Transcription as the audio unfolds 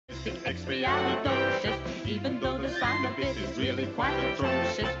expialidocious. Even though the sound of it is really quite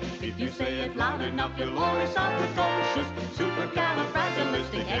atrocious, if you say it loud enough, you'll always sound precocious.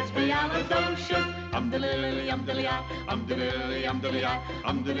 Supercalifragilisticexpialidocious. Umdilly, umdilly-I, umdilly, umdilly-I,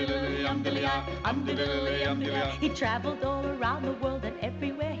 umdilly, umdilly-I, umdilly, umdilly-I. He traveled all around the world and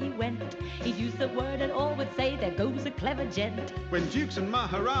everywhere he went, he'd use the word and all would say, there goes a clever gent. When dukes and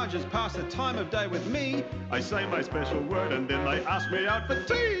maharajas pass the time of day with me, I say my special word and then they ask me out for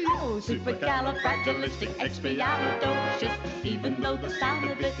tea. Oh, supercalifragilisticexpialidocious. Even though the sound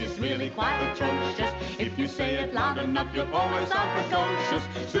of it is really quite atrocious, if you say it loud enough, you'll always sound precocious.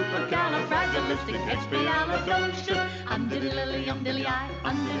 Supercalifragilisticexpialidocious. Umdilly, umdilly-I,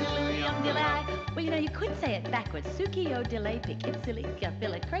 umdilly, umdilly-I. Well, you know, you could say it backwards.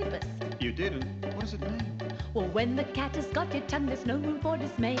 Sukiodilapicipsilicapilacrapus. You didn't. What does it mean? Well, when the cat has got your tongue, there's no room for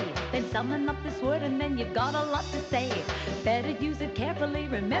dismay. Then summon up this word and then you've got a lot to say. Better use it carefully,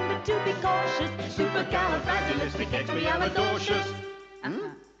 remember to be cautious. Supercalifragilisticexpialidocious.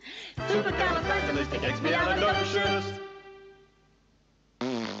 Supercalifragilisticexpialidocious.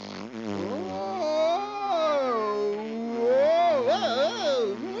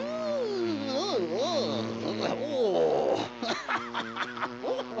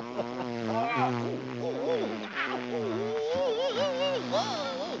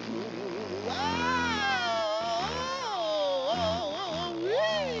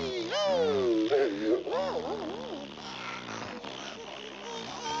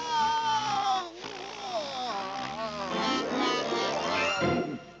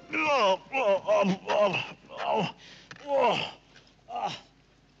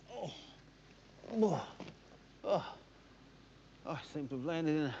 I seem to have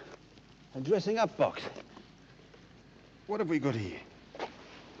landed in a dressing up box. What have we got here?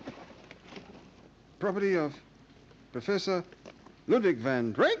 Property of Professor Ludwig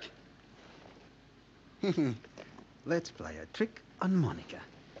van Drake? Let's play a trick on Monica.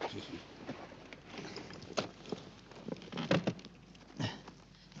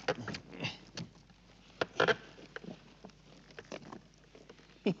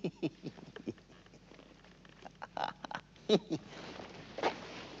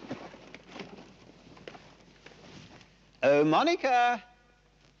 Oh, Monica!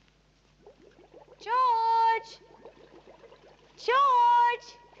 George! George!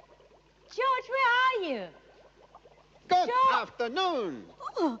 George, where are you? Good George! afternoon!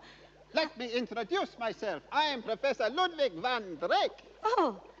 Oh, Let me introduce myself. I am Professor Ludwig van Drake.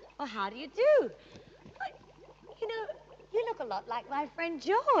 oh, well, how do you do? You know, you look a lot like my friend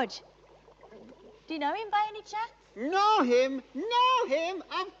George. Do you know him by any chance? Know him? Know him?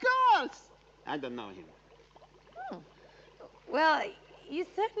 Of course! I don't know him. Well, you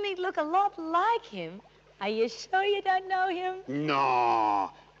certainly look a lot like him. Are you sure you don't know him?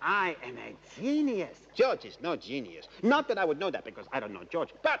 No, I am a genius. George is no genius. Not that I would know that because I don't know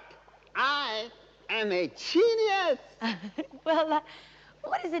George, but I am a genius. Well,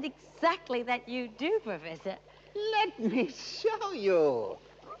 what is it exactly that you do, Professor? Let me show you.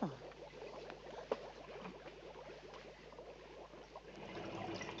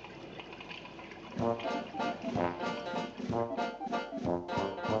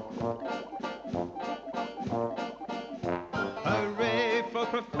 Hooray for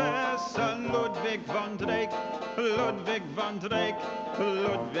Professor Ludwig van Drake, Ludwig van Drake,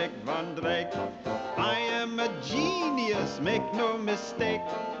 Ludwig van Drake. I am a genius, make no mistake.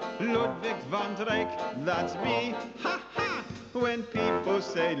 Ludwig van Drake, that's me, ha ha. When people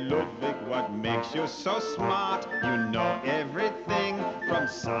say, Ludwig, what makes you so smart? You know everything from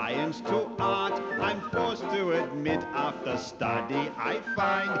science to art. I'm forced to admit after study I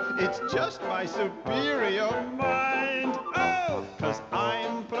find it's just my superior mind. Oh, 'cause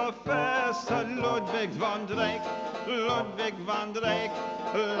I'm Professor Ludwig van Drake, Ludwig van Drake,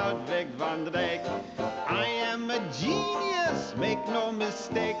 Ludwig van Drake. I am a genius, make no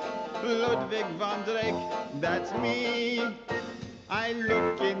mistake. Ludwig van Drake, that's me. I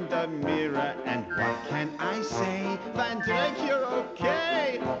look in the mirror and what can I say? Van Drake, you're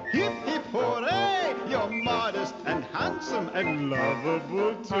okay. Hip, hip, hooray. You're modest and handsome and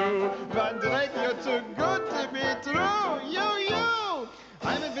lovable too. Van Drake, you're too good to be true. You.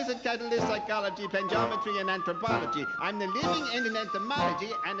 I'm a visit catalyst, psychology, geometry, and anthropology. I'm the living end in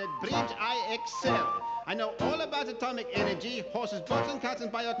entomology, and at bridge I excel. I know all about atomic energy, horses, dogs, and cats,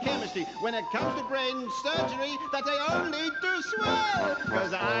 and biochemistry. When it comes to brain surgery, that I only do swell.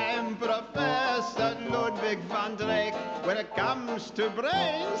 'Cause I'm Professor Ludwig van Drake. When it comes to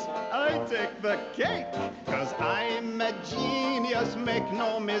brains, I take the cake. 'Cause I'm a genius, make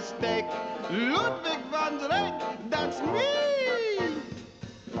no mistake. Ludwig van Drake, that's me.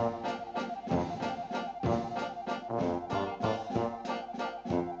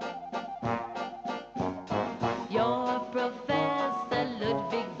 You're Professor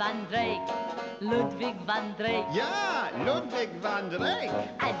Ludwig van Drake. Ludwig van Drake. Yeah, Ludwig van Drake.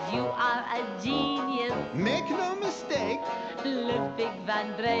 And you are a genius. Make no mistake, Ludwig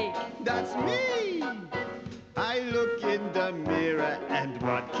van Drake. that's me. I look in the mirror and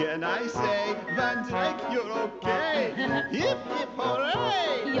what can I say? Van Drake, you're okay. Hip, hip,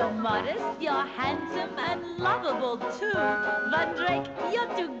 hooray. You're modest, you're handsome and lovable too. Van Drake,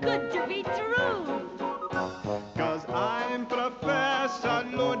 you're too good to be true. 'Cause I'm Professor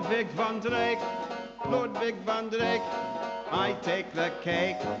Ludwig van Drake. Ludwig van Drake. I take the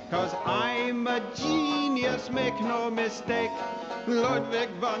cake, 'cause I'm a genius, make no mistake. Ludwig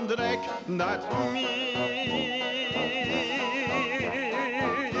van Drake, that's me.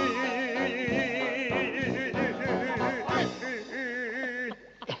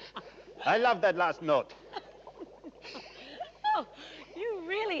 I love that last note. Oh, you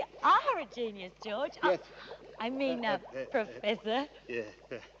really are a genius, George. Yes. I mean, Professor. Yeah.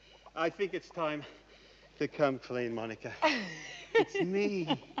 I think it's time to come clean, Monica. It's me.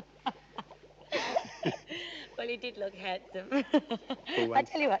 Well, you did look handsome. For I once.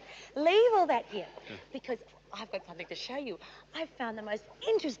 tell you what, leave all that here, because I've got something to show you. I found the most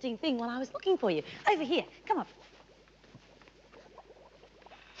interesting thing while I was looking for you. Over here. Come on.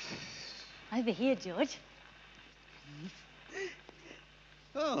 Over here, George.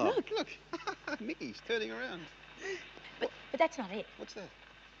 Oh, Look. look. Mickey's turning around. But that's not it. What's that?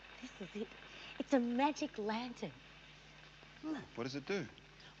 This is it. It's a magic lantern. Oh, what does it do?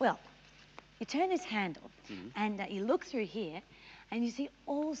 Well, you turn this handle, and you look through here, and you see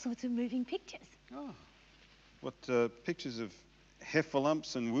all sorts of moving pictures. Oh. What, pictures of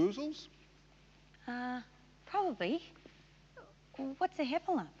heffalumps and woozles? Probably. What's a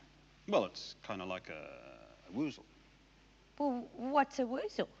heffalump? Well, it's kind of like a woozle. Well, what's a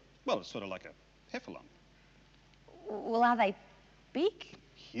woozle? Well, it's sort of like a heffalump. Well, are they big?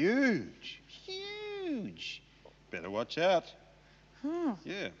 Huge. Huge. Better watch out. Hmm.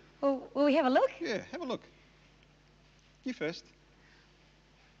 Yeah. Well, will we have a look? Yeah, have a look. You first.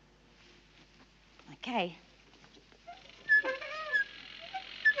 Okay.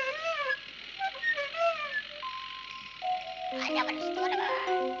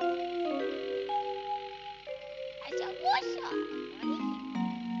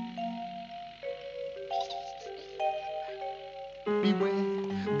 Beware,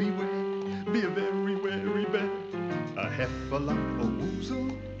 beware, be a very wary bear. A heffalump or woozle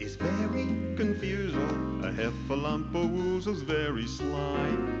is very confusal. A heffalump or woozle's very sly.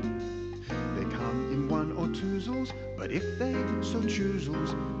 They come in one or twoozles, but if they so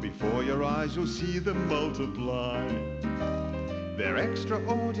choozles, before your eyes you'll see them multiply. They're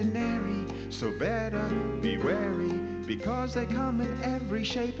extraordinary, so better be wary, because they come in every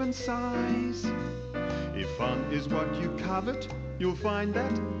shape and size. If fun is what you covet, you'll find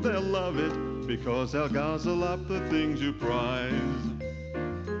that they'll love it, because they'll guzzle up the things you prize.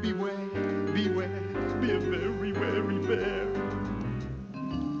 Beware, beware, be a very wary bear.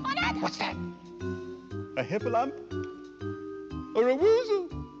 What's that? A heffalump? Or a woozle?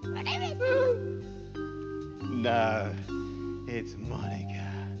 No, it's Monica.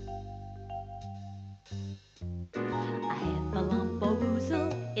 A heffalump or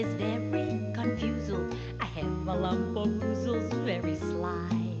woozle is very confusal. A heffalump or woozle's very sly.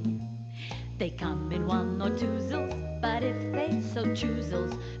 They come in one or twoozles, but if they so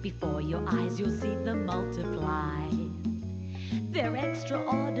choozles, before your eyes you'll see them multiply. They're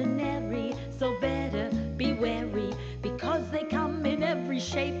extraordinary, so better be wary, because they come in every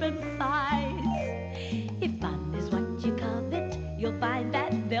shape and size. If fun is what you covet, you'll find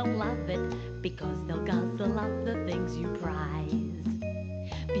that they'll love it, because they'll guzzle up the things you prize.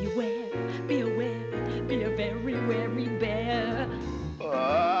 Beware, be aware, be a very wary bear. Oh,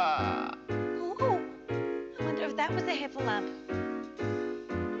 I wonder if that was a heffalump.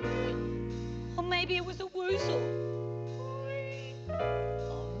 Or maybe it was a woozle.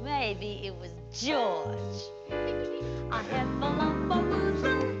 Or maybe it was George. A heffalump or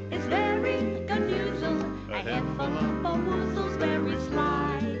woozle is very confusal. A heffalump or woozle's very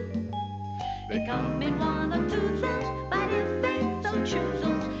sly. They come in one or twoozles, but if they so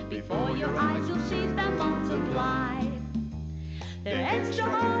choozles, before your eyes you'll see them multiply. They're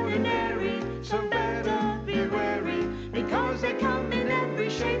extraordinary, so better be wary, because they come in every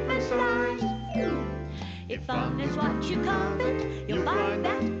shape and size. If fun is what you covet, you'll find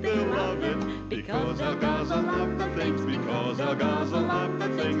that they'll love it, because they'll guzzle up the things, because they'll guzzle up the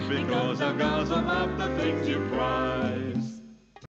things, because they'll guzzle up the things you prize.